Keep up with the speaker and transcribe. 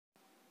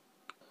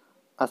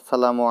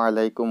আসসালামু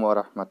আলাইকুম ওয়া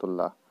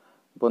রাহমাতুল্লাহ।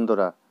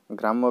 বন্ধুরা,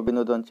 গ্রাম্য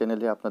বিনোদন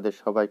চ্যানেলে আপনাদের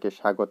সবাইকে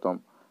স্বাগতম।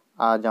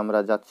 আজ আমরা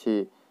যাচ্ছি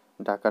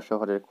ঢাকা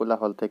শহরের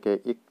কোলাহল থেকে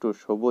একটু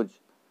সবুজ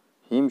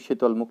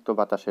হিমশীতল মুক্ত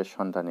বাতাসের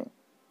সন্ধানে।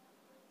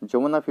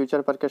 যমুনা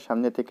ফিউচার পার্কের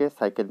সামনে থেকে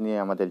সাইকেল নিয়ে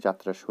আমাদের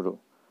যাত্রা শুরু।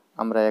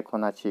 আমরা এখন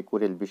আছি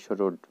কুড়িল বিশ্ব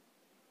রোড।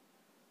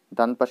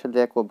 ডান পাশে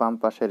লেক ও বাম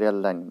পাশে রেল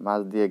লাইন,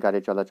 মাঝ দিয়ে গাড়ি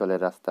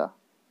চলাচলের রাস্তা।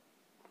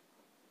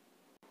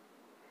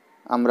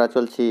 আমরা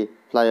চলছি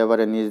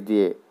ফ্লাইওভারের নিচ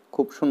দিয়ে,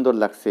 খুব সুন্দর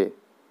লাগছে।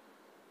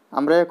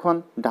 আমরা এখন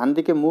ডান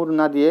দিকে মোড়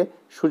না দিয়ে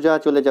সোজা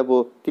চলে যাব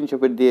 ৩০০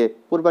 ফিট দিয়ে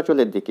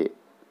পূর্বাচলের দিকে।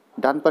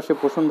 ডান পাশে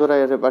বসুন্ধরা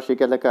আবাসিক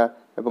এলাকা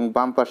এবং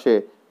বাম পাশে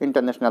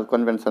ইন্টারন্যাশনাল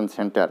কনভেনশন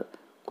সেন্টার।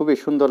 খুবই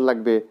সুন্দর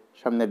লাগবে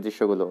সামনের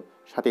দৃশ্যগুলো,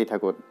 সাথেই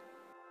থাকুন।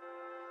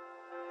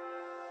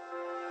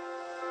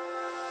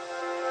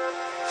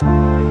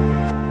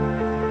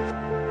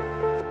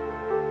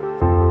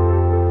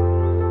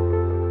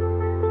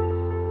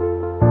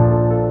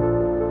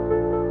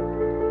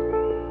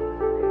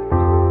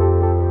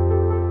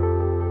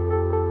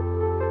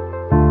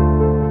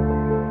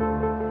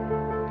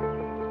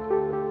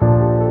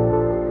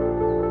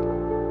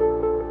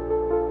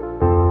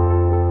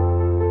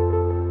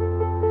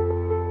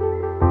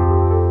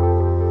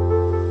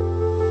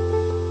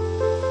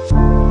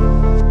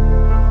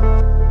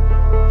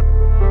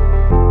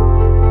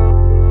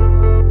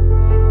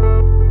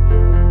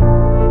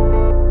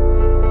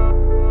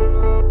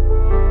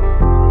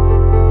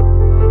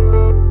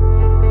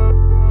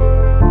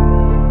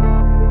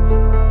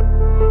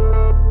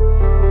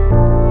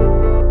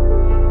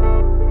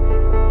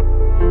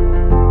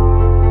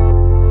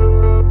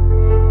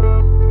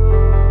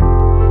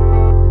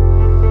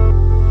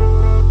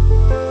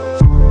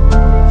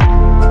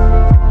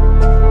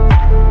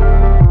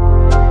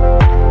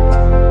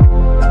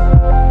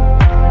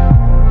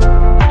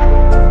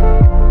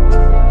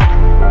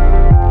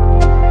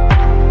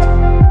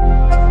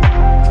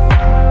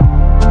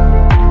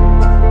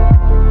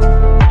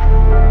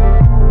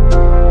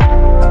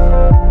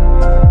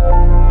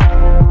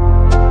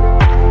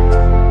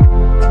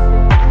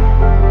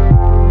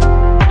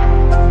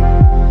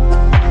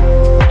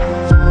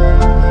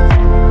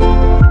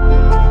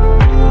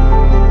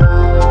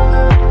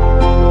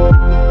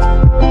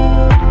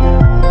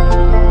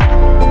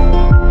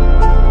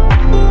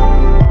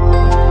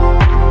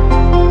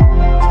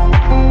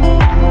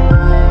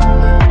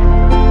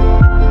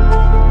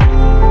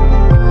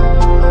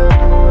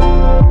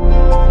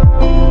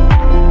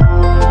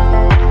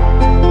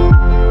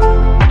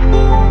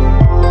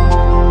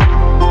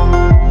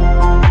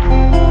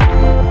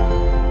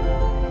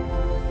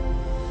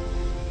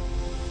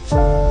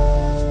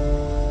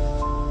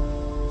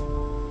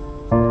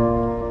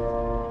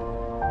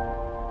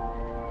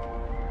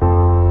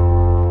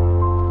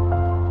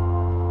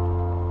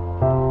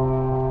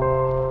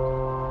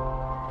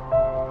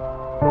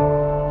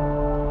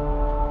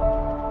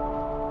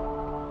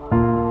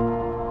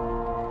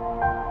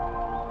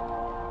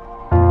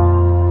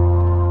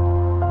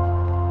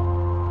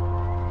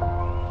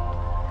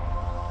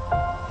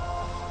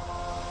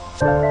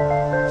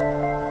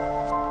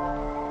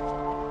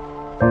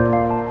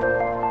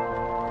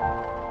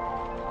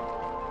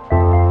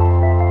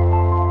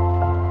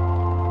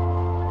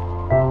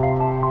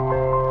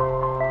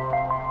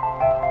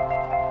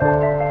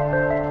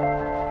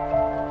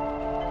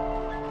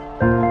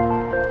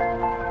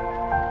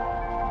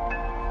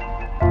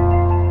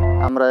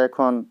 আমরা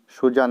এখন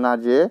সোজা না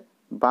যেয়ে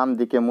বাম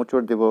দিকে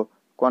মোচড় দেব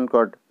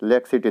কনকর্ড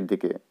লেক সিটির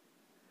দিকে।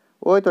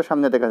 ওই তো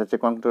সামনে দেখা যাচ্ছে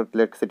কনকর্ড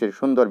লেক সিটির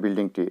সুন্দর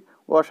বিল্ডিংটি,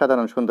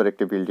 অসাধারণ সুন্দর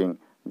একটি বিল্ডিং,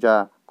 যা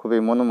খুবই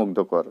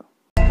মনোমুগ্ধকর।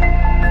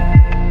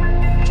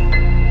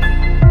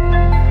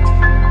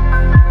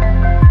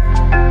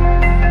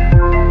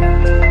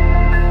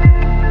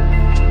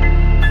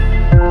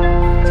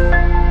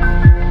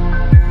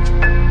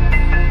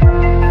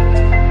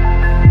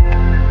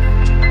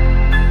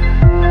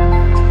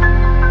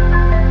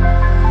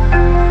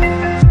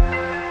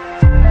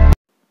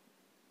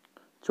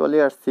 চলে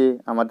আসছি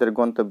আমাদের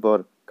গন্তব্যর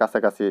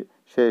কাছাকাছি,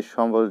 সেই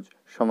সবুজ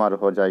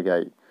সমারোহ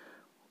জায়গায়।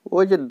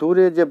 ওই যে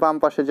দূরে যে বাম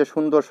পাশে যে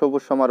সুন্দর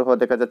সবুজ সমারোহ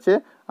দেখা যাচ্ছে,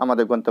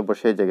 আমাদের গন্তব্য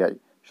সেই জায়গায়।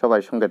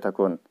 সবাই সঙ্গে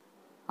থাকুন।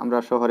 আমরা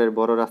শহরের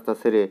বড় রাস্তা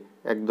ছেড়ে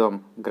একদম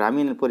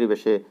গ্রামীণ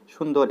পরিবেশে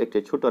সুন্দর একটি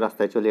ছোট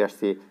রাস্তায় চলে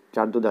আসছি,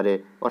 যার দুধারে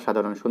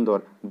অসাধারণ সুন্দর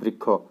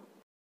বৃক্ষ।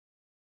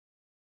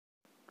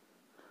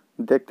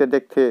 দেখতে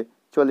দেখতে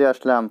চলে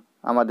আসলাম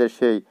আমাদের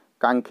সেই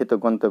কাঙ্ক্ষিত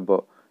গন্তব্য।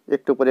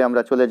 একটু পরে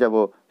আমরা চলে যাব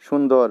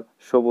সুন্দর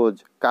সবুজ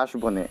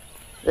কাশবনে।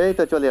 এই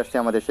তো চলে আসছে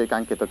আমাদের সেই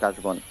কাঙ্ক্ষিত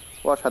কাশবন।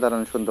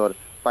 অসাধারণ সুন্দর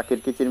পাখির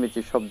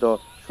কিচিরমিচির শব্দ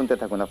শুনতে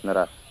থাকুন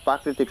আপনারা।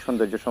 প্রাকৃতিক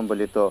সৌন্দর্য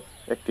সম্বলিত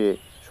একটি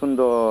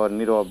সুন্দর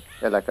নীরব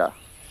এলাকা।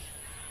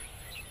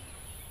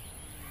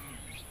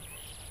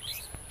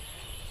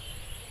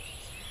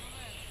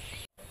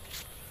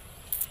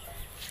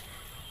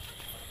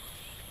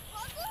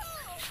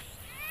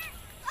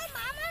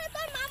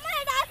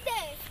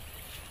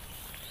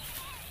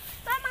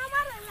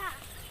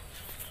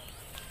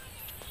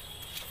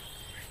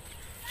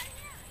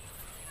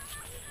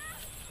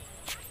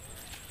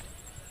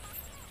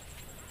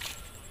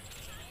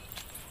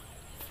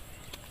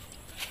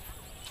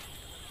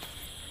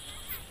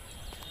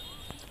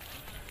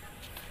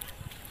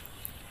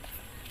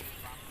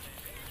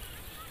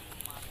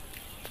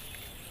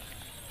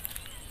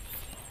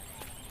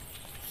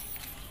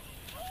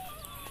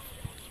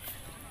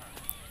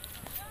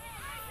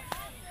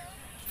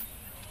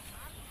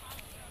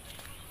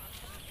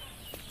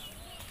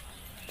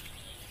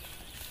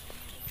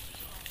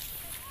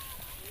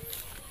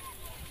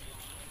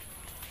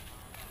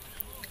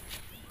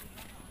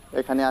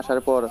 এখানে আসার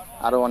পর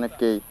আরও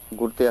অনেককেই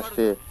ঘুরতে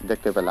আসতে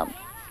দেখতে পেলাম,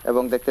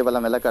 এবং দেখতে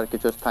পেলাম এলাকার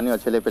কিছু স্থানীয়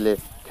ছেলেপেলে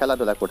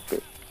খেলাধুলা করতে।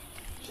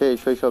 সেই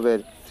শৈশবের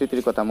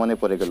স্মৃতির কথা মনে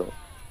পড়ে গেল।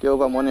 কেউ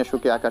বা মনে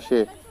সুখে আকাশে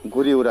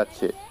ঘুড়ি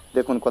উড়াচ্ছে।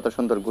 দেখুন কত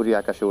সুন্দর ঘুড়ি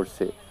আকাশে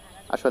উড়ছে।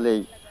 আসলেই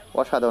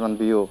অসাধারণ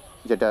ভিউ,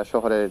 যেটা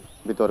শহরের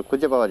ভিতর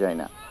খুঁজে পাওয়া যায়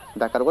না।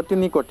 ঢাকার অতি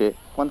নিকটে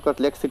কনকট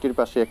লেক সিটির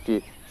পাশে একটি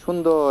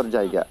সুন্দর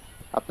জায়গা।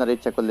 আপনারা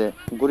ইচ্ছা করলে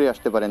ঘুরে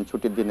আসতে পারেন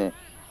ছুটির দিনে।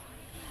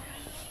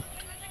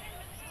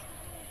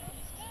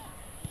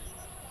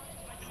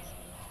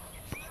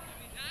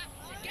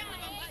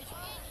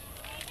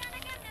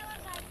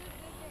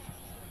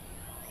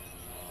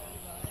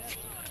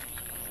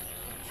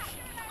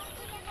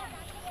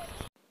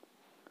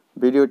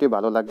 ভিডিওটি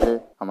ভালো লাগলে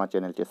আমার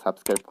চ্যানেলটি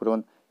সাবস্ক্রাইব করুন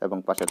এবং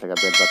পাশে থাকা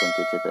বেল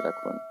বাটনটি চেপে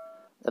রাখুন।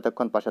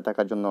 এতক্ষণ পাশে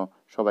থাকার জন্য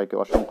সবাইকে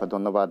অসংখ্য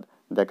ধন্যবাদ।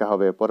 দেখা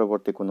হবে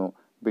পরবর্তী কোনো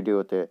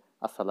ভিডিওতে।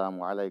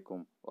 আসসালামু আলাইকুম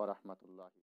ওয়া রাহমাতুল্লাহ।